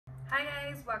Hi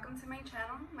guys, welcome to my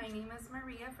channel. My name is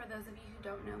Maria, for those of you who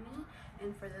don't know me,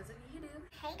 and for those of you who do.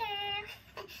 Hey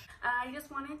girl! I just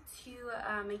wanted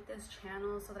to make this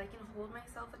channel so that I can hold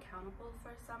myself accountable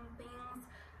for some things,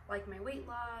 like my weight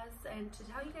loss, and to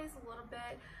tell you guys a little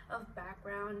bit of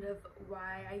background of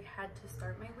why I had to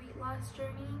start my weight loss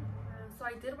journey. So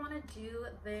I did want to do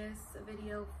this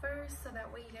video first so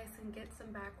that way you guys can get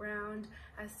some background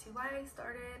as to why I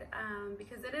started,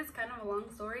 because it is kind of a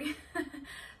long story.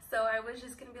 So I was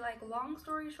just gonna be like, long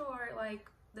story short, like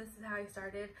this is how I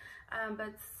started.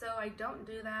 But so I don't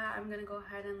do that. I'm gonna go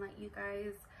ahead and let you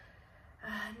guys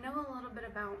know a little bit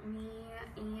about me,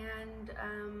 and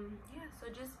yeah, so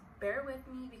just bear with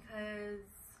me because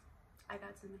I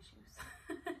got some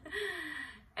issues.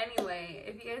 Anyway,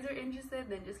 if you guys are interested,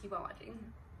 then just keep on watching.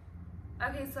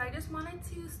 Okay, so I just wanted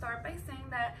to start by saying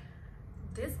that,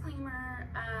 disclaimer,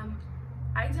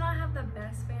 I do not have the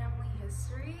best family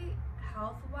history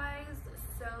health-wise,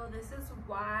 so this is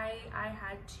why I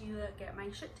had to get my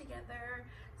shit together.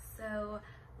 So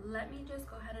let me just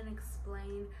go ahead and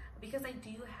explain, because I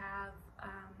do have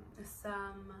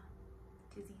some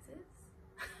diseases,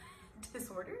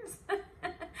 disorders.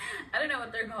 I don't know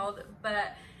what they're called,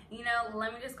 but you know,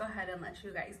 let me just go ahead and let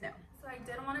you guys know. So I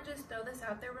did want to just throw this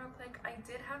out there real quick. I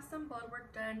did have some blood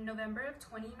work done November of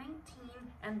 2019,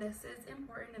 and this is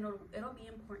important, and it'll be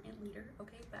important later,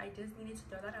 okay? But I just needed to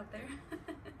throw that out there.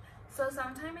 So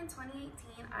sometime in 2018,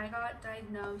 I got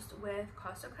diagnosed with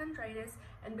Costochondritis,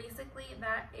 and basically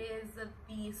that is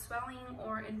the swelling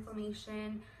or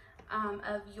inflammation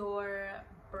of your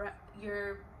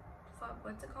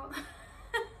what's it called?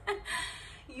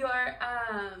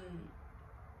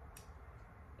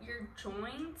 your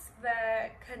joints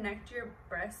that connect your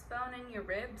breastbone and your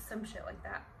ribs, some shit like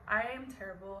that. I am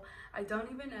terrible. I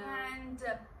don't even know. And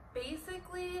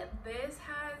basically this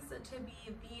has to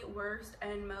be the worst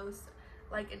and most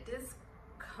like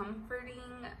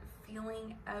discomforting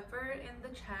feeling ever in the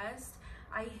chest.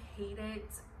 I hate it.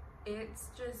 It's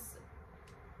just,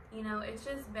 you know, it's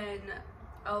just been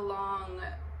a long,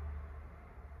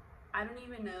 I don't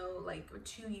even know, like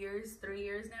 2 years, 3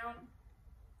 years now,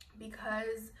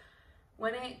 because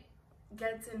when it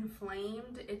gets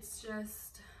inflamed, it's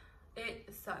just,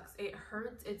 it sucks. It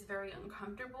hurts. It's very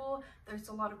uncomfortable. There's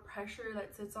a lot of pressure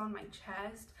that sits on my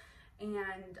chest,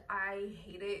 and I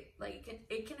hate it. Like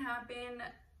it can happen,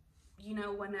 you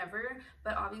know, whenever,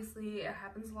 but obviously it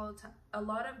happens a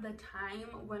lot of the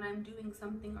time when I'm doing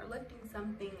something or lifting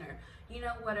something, or you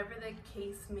know, whatever the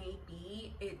case may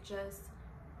be. It just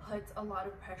puts a lot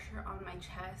of pressure on my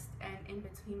chest and in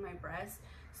between my breasts,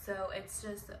 so it's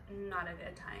just not a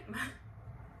good time.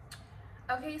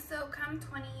 Okay, so come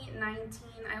 2019,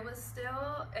 I was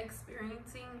still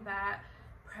experiencing that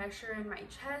pressure in my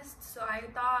chest, so I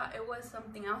thought it was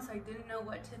something else. I didn't know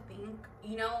what to think.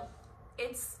 You know,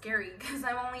 it's scary because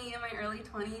I'm only in my early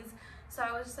 20s, so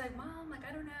I was just like, Mom, like,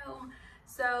 I don't know.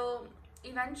 So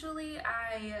eventually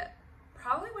I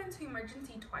probably went to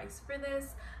emergency twice for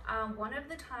this. One of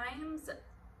the times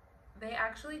they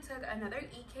actually took another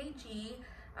EKG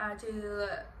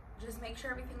to just make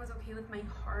sure everything was okay with my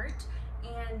heart,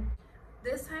 and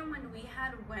this time when we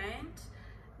had went,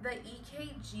 the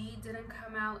EKG didn't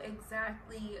come out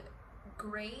exactly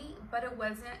great, but it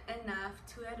wasn't enough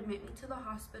to admit me to the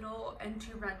hospital and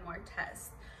to run more tests.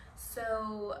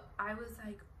 So I was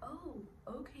like, oh,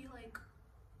 okay, like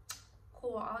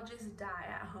cool, I'll just die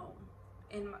at home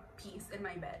in peace in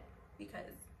my bed,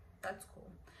 because that's cool.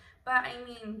 But I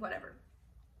mean, whatever.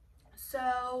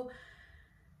 So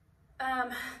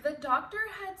the doctor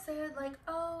had said like,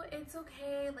 oh, it's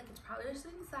okay, like it's probably just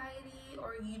anxiety,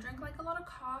 or you drink like a lot of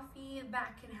coffee,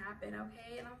 that can happen,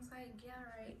 okay? And I was like, yeah,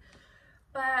 right.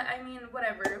 But I mean,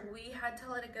 whatever, we had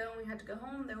to let it go and we had to go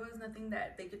home. There was nothing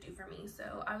that they could do for me,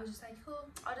 so I was just like, cool,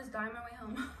 I'll just die on my way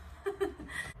home.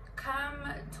 Come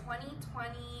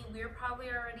 2020, we were probably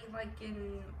already like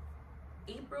in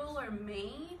April or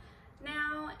May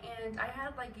now, and I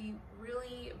had like a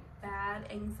really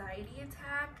bad anxiety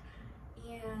attack,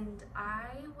 and I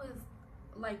was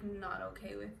like not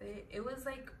okay with it. It was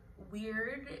like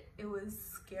weird, it was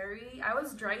scary. I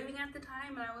was driving at the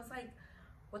time and I was like,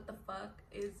 what the fuck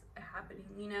is happening,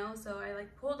 you know? So I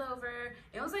like pulled over.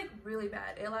 It was like really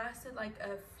bad. It lasted like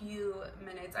a few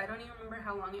minutes. I don't even remember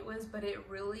how long it was, but it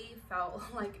really felt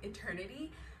like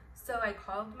eternity. So I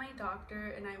called my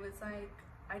doctor and I was like,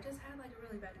 I just had like a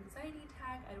really bad anxiety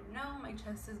attack. I don't know, my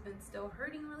chest has been still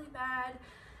hurting really bad.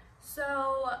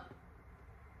 So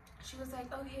she was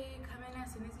like, okay, come in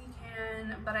as soon as you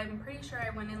can. But I'm pretty sure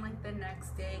I went in like the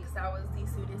next day because that was the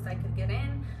soonest I could get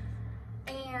in.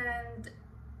 And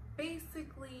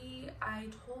basically I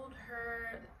told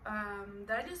her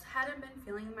that I just hadn't been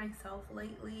feeling myself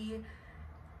lately.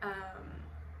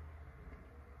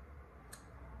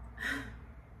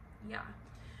 Yeah,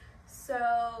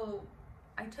 so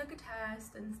I took a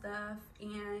test and stuff,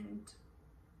 and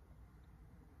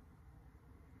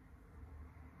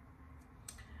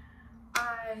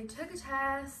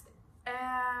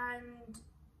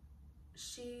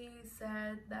she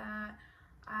said that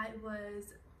I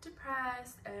was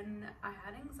depressed and I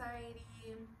had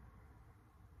anxiety.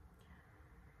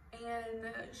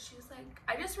 And she was like,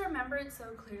 I just remember it so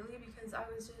clearly because I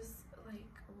was just like,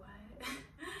 what?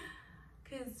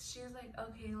 Because she was like,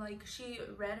 okay, like she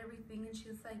read everything and she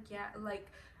was like, yeah, like,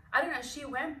 I don't know, she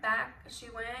went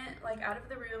like out of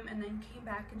the room and then came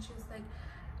back and she was like,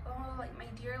 oh, like, my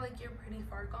dear, like, you're pretty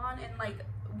far gone. And like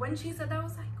when she said that, I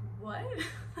was like, what?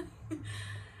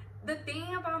 The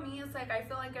thing about me is, like, I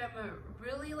feel like I'm a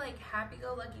really, like,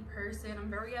 happy-go-lucky person. I'm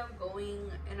very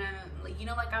outgoing, and I'm, like, you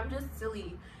know, like, I'm just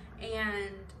silly.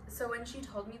 And so when she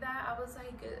told me that, I was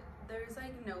like, there's,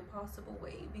 like, no possible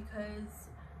way, because,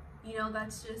 you know,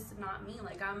 that's just not me.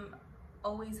 Like, I'm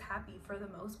always happy for the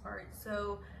most part.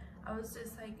 So I was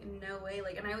just like, no way.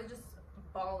 Like, and I was just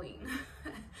bawling.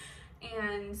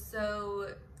 And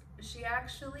so she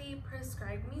actually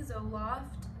prescribed me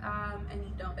Zoloft, and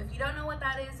if you don't know what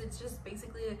that is, it's just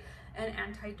basically an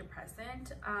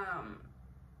antidepressant.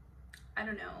 I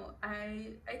don't know,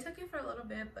 I took it for a little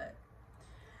bit, but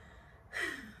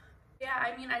yeah,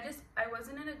 I mean, I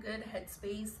wasn't in a good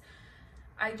headspace.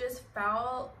 I just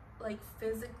felt like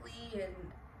physically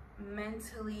and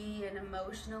mentally and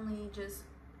emotionally just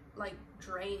like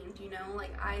drained, you know,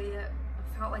 like I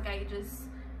felt like I just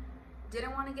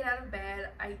didn't want to get out of bed.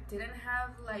 I didn't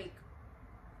have like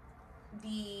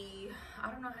I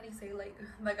don't know how to say, like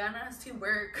the ganas to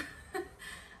work.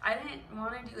 I didn't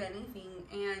want to do anything,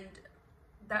 and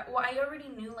well, I already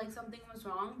knew like something was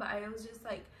wrong, but I was just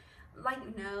like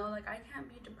no, like I can't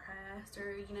be depressed,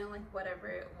 or you know, like whatever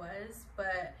it was.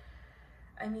 But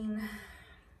I mean,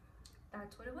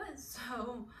 that's what it was.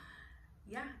 So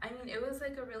yeah, I mean, it was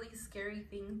like a really scary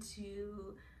thing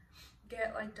to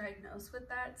get like diagnosed with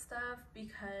that stuff,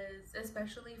 because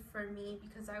especially for me,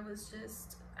 because I was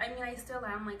just, I mean, I still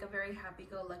am like a very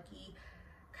happy-go-lucky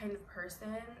kind of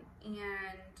person, and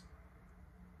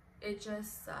it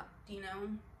just sucked, you know.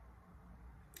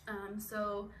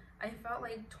 So I felt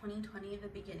like 2020, the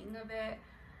beginning of it,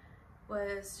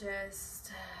 was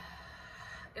just,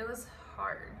 it was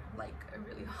hard, like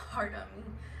really hard on me.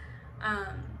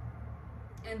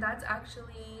 And that's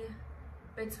actually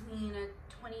between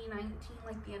 2019,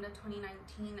 like the end of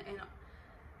 2019 and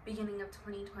beginning of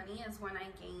 2020 is when I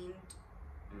gained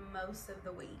most of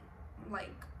the weight,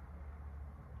 like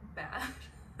bad,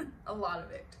 a lot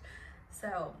of it.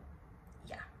 So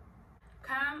yeah,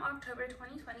 come October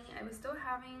 2020, I was still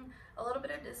having a little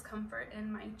bit of discomfort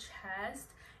in my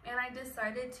chest, and I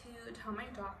decided to tell my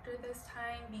doctor this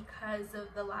time because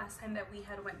of the last time that we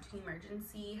had went to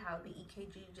emergency, how the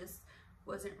EKG just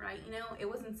wasn't right, you know, it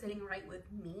wasn't sitting right with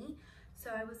me.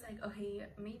 So I was like, okay,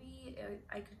 maybe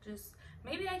I could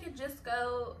just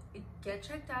go get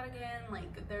checked out again.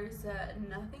 Like, there's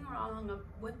nothing wrong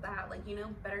with that, like, you know,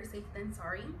 better safe than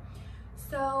sorry.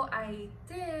 So I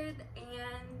did,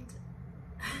 and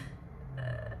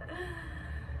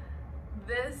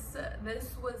this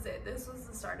was it. This was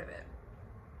the start of it.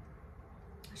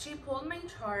 She pulled my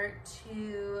chart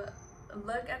to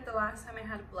look at the last time I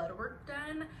had blood work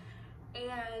done,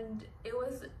 and it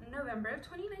was November of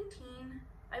 2019,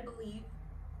 I believe,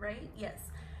 right?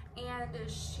 Yes. And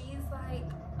she's like,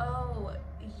 oh,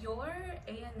 your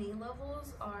ANA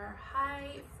levels are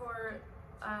high for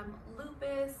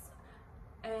lupus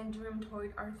and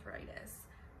rheumatoid arthritis.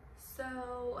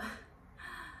 So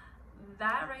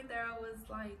that right there, I was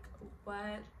like,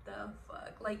 what the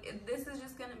fuck? Like, this is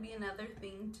just gonna be another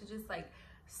thing to just like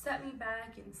set me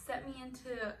back and set me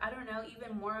into, I don't know,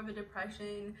 even more of a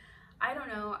depression. I don't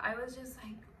know, I was just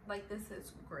like this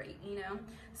is great, you know.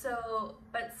 So,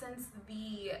 but since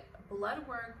the blood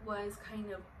work was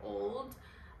kind of old,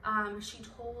 she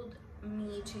told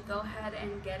me to go ahead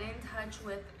and get in touch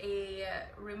with a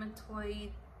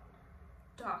rheumatoid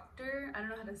doctor. I don't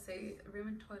know how to say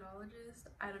rheumatoidologist.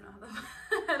 I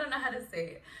don't know how to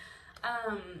say it.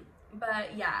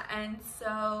 But yeah, and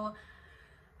so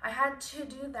I had to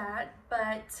do that,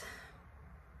 but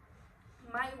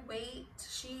my weight,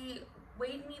 she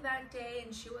weighed me that day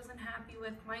and she wasn't happy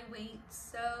with my weight,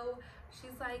 so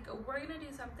she's like, we're gonna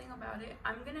do something about it.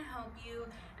 I'm gonna help you,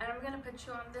 and I'm gonna put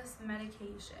you on this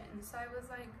medication. So I was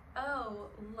like, oh,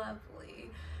 lovely.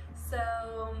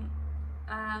 So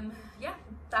yeah,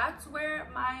 that's where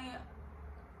my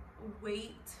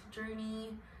weight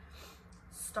journey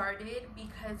started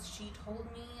because she told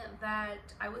me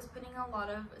that I was putting a lot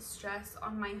of stress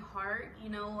on my heart. You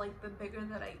know, like the bigger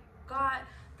that I got,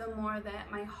 the more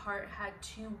that my heart had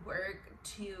to work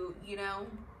to, you know,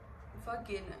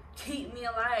 fucking keep me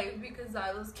alive, because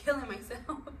I was killing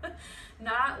myself.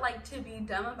 Not like to be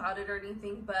dumb about it or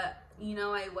anything, but you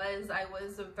know, I was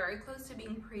very close to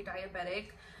being pre-diabetic,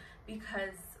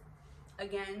 because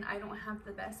again, I don't have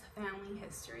the best family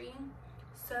history.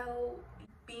 So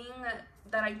being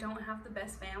that I don't have the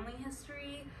best family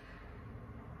history,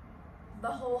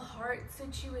 the whole heart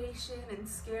situation and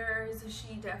scares,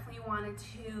 she definitely wanted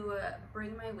to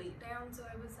bring my weight down. So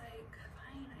I was like,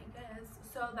 fine, I guess.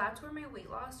 So that's where my weight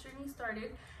loss journey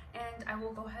started, and I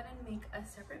will go ahead and make a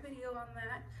separate video on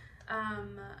that.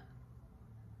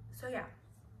 So yeah,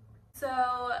 so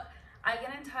I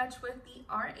get in touch with the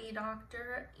RA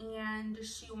doctor, and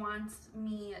she wants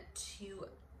me to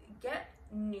get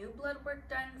new blood work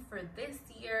done for this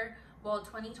year, well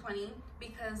 2020,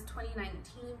 because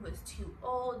 2019 was too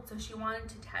old. So she wanted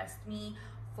to test me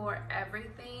for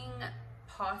everything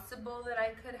possible that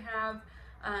I could have,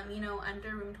 you know,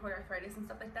 under rheumatoid arthritis and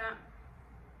stuff like that.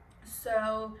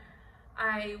 So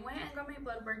I went and got my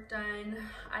blood work done.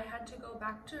 I had to go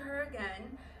back to her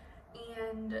again,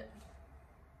 and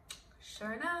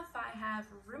sure enough, I have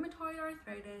rheumatoid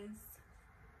arthritis.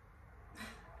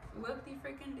 Whoop-de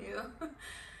freaking do.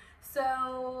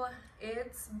 So it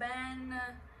has been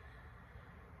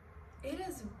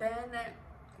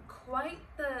quite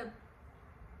the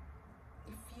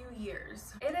few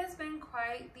years. It has been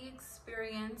quite the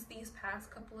experience these past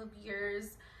couple of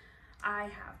years. I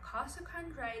have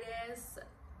costochondritis,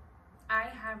 I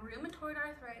have rheumatoid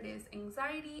arthritis,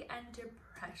 anxiety, and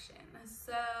depression.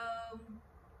 So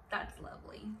that's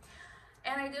lovely.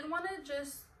 And I did want to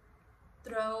just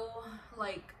throw,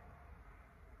 like,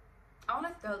 I want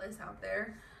to throw this out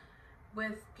there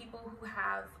with people who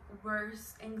have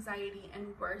worse anxiety and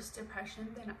worse depression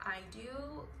than I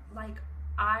do. Like,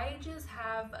 I just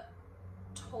have a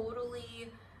totally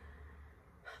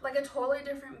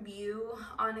different view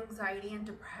on anxiety and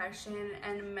depression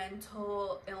and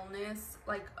mental illness,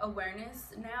 like awareness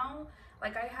now.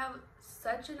 Like, I have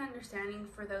such an understanding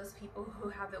for those people who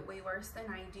have it way worse than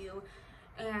I do,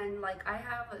 and like I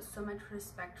have so much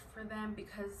respect for them,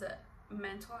 because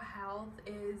mental health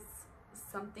is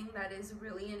something that is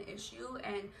really an issue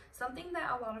and something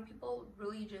that a lot of people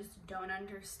really just don't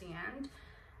understand.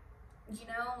 You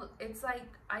know, it's like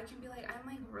I can be like, I'm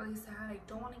like really sad, I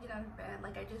don't want to get out of bed,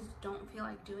 like I just don't feel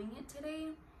like doing it today,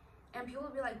 and people will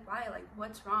be like, why, like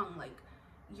what's wrong, like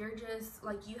you're just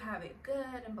like, you have it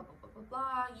good and blah blah blah blah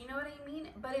blah, you know what I mean?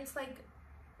 But it's like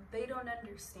they don't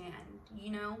understand,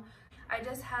 you know. I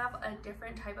just have a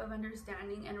different type of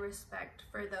understanding and respect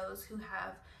for those who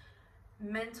have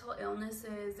mental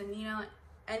illnesses and, you know,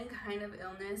 any kind of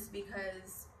illness,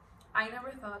 because I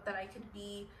never thought that I could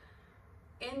be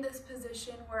in this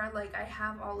position where like I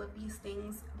have all of these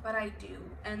things, but I do,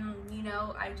 and you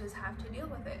know, I just have to deal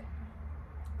with it.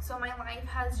 So my life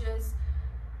has just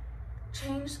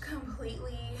changed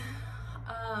completely.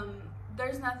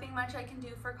 There's nothing much I can do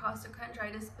for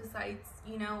costochondritis besides,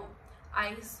 you know,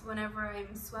 ice whenever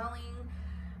I'm swelling.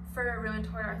 For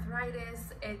rheumatoid arthritis,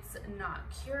 it's not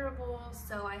curable,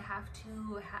 so I have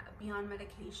to be on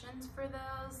medications for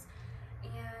those,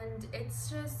 and it's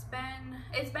just been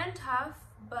tough,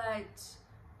 but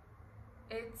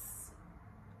it's,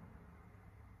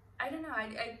 I don't know,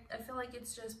 I feel like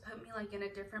it's just put me like in a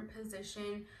different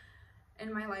position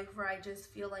in my life where I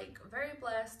just feel like very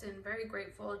blessed and very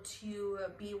grateful to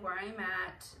be where I'm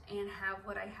at and have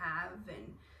what I have.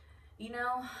 And you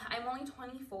know, I'm only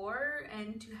 24,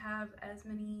 and to have as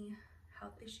many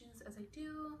health issues as I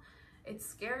do, it's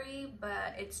scary,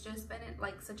 but it's just been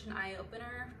like such an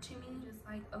eye-opener to me. Just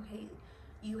like, okay,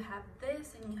 you have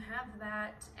this and you have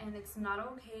that, and it's not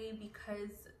okay,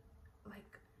 because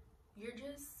like you're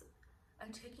just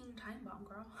a ticking time bomb,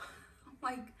 girl.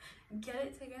 Like, get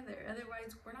it together,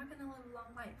 otherwise we're not gonna live a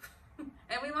long life.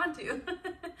 And we want to.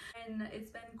 And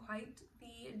it's been quite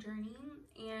the journey,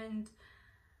 and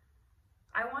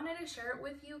I wanted to share it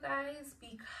with you guys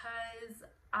because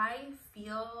I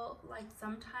feel like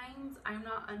sometimes I'm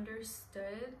not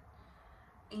understood,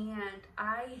 and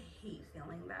I hate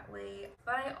feeling that way.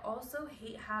 But I also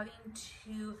hate having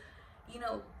to, you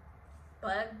know,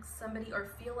 bug somebody or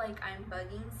feel like I'm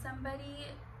bugging somebody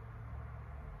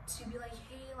to be like,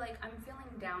 hey, like I'm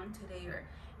feeling down today, or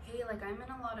hey, like I'm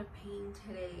in a lot of pain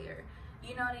today, or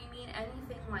you know what I mean,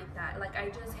 anything like that. Like I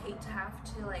just hate to have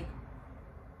to like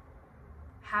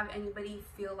have anybody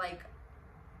feel like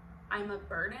I'm a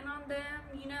burden on them,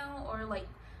 you know, or like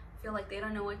feel like they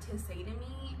don't know what to say to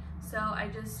me. So I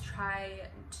just try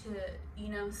to, you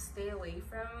know, stay away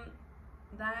from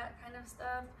that kind of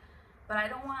stuff. But I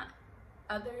don't want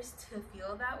others to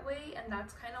feel that way, and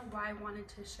that's kind of why I wanted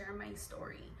to share my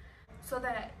story, so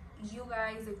that you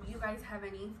guys, if you guys have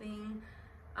anything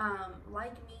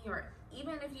like me, or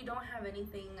even if you don't have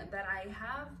anything that I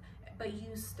have, but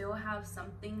you still have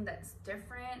something that's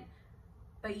different,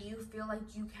 but you feel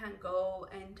like you can't go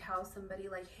and tell somebody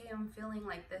like, hey, I'm feeling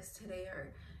like this today,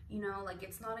 or, you know, like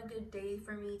it's not a good day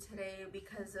for me today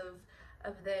because of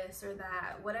this or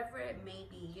that, whatever it may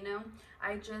be, you know.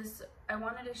 I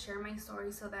wanted to share my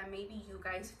story so that maybe you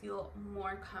guys feel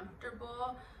more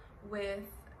comfortable with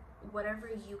whatever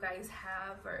you guys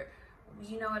have, or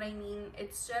you know what I mean.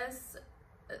 It's just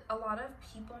a lot of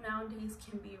people nowadays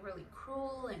can be really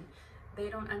cruel, and they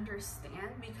don't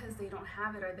understand because they don't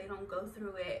have it, or they don't go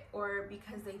through it, or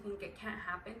because they think it can't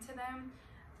happen to them.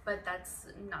 But that's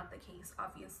not the case,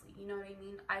 obviously, you know what I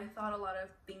mean. I thought a lot of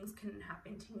things couldn't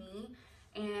happen to me,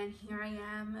 and here I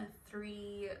am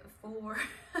 3, 4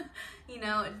 you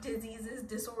know, diseases,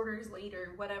 disorders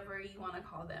later, whatever you want to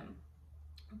call them.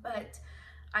 But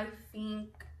I think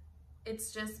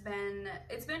it's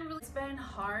been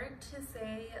hard to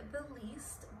say the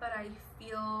least, but I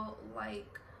feel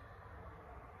like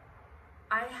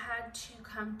I had to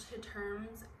come to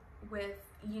terms with,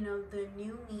 you know, the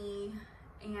new me,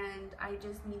 and I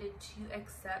just needed to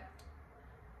accept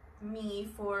me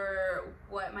for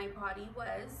what my body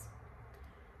was,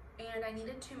 and I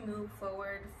needed to move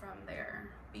forward from there,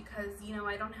 because, you know,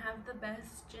 I don't have the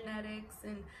best genetics,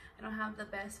 and I don't have the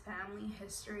best family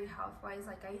history health-wise,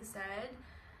 like I said,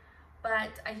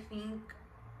 but I think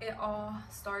it all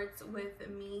starts with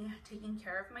me taking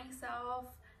care of myself.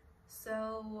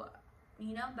 So,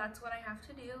 you know, that's what I have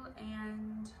to do,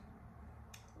 and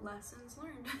lessons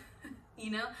learned. You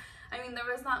know, I mean, there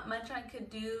was not much I could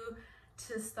do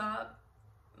to stop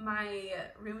my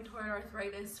rheumatoid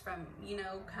arthritis from, you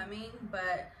know, coming,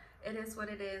 but it is what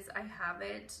it is. I have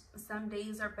it. Some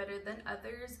days are better than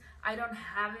others. I don't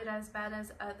have it as bad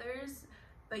as others,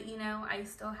 but, you know, I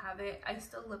still have it. I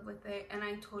still live with it, and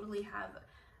I totally have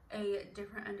a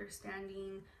different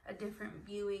understanding, a different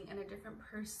viewing, and a different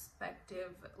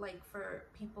perspective, like for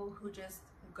people who just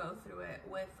go through it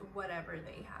with whatever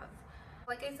they have.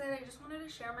 Like I said, I just wanted to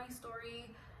share my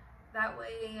story. That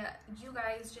way you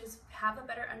guys just have a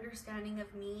better understanding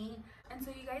of me, and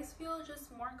so you guys feel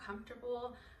just more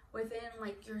comfortable within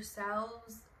like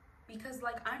yourselves, because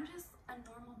like I'm just a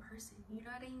normal person, you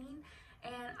know what I mean?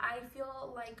 And I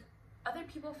feel like other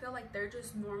people feel like they're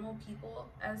just normal people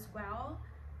as well,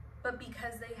 but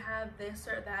because they have this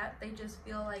or that, they just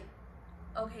feel like,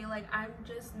 okay, like I'm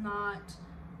just not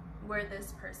where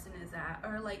this person is at,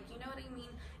 or like, you know what I mean?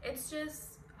 It's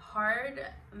just hard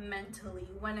mentally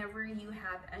whenever you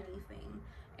have anything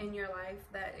in your life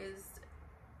that is,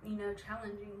 you know,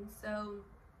 challenging. So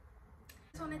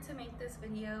I just wanted to make this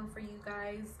video for you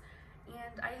guys,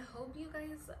 and I hope you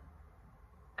guys,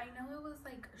 I know it was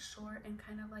like short and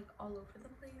kind of like all over the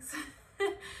place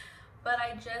but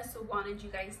I just wanted you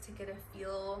guys to get a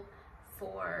feel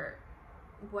for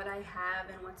what I have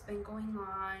and what's been going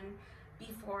on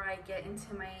before I get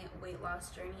into my weight loss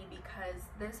journey, because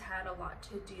this had a lot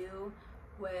to do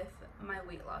with my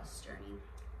weight loss journey.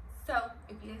 So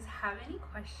if you guys have any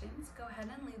questions, go ahead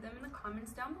and leave them in the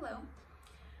comments down below.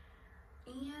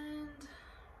 And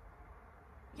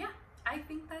yeah, I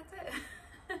think that's it.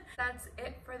 That's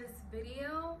it for this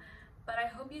video, but I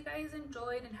hope you guys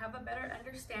enjoyed and have a better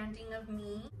understanding of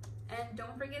me. And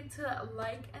don't forget to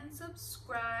like and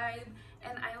subscribe,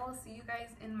 and I will see you guys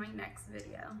in my next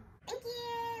video. Thank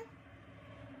you.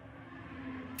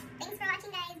 Thanks for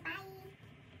watching, guys. Bye.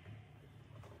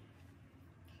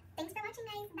 Thanks for watching,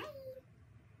 guys.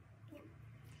 Bye.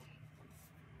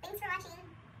 Thanks for watching.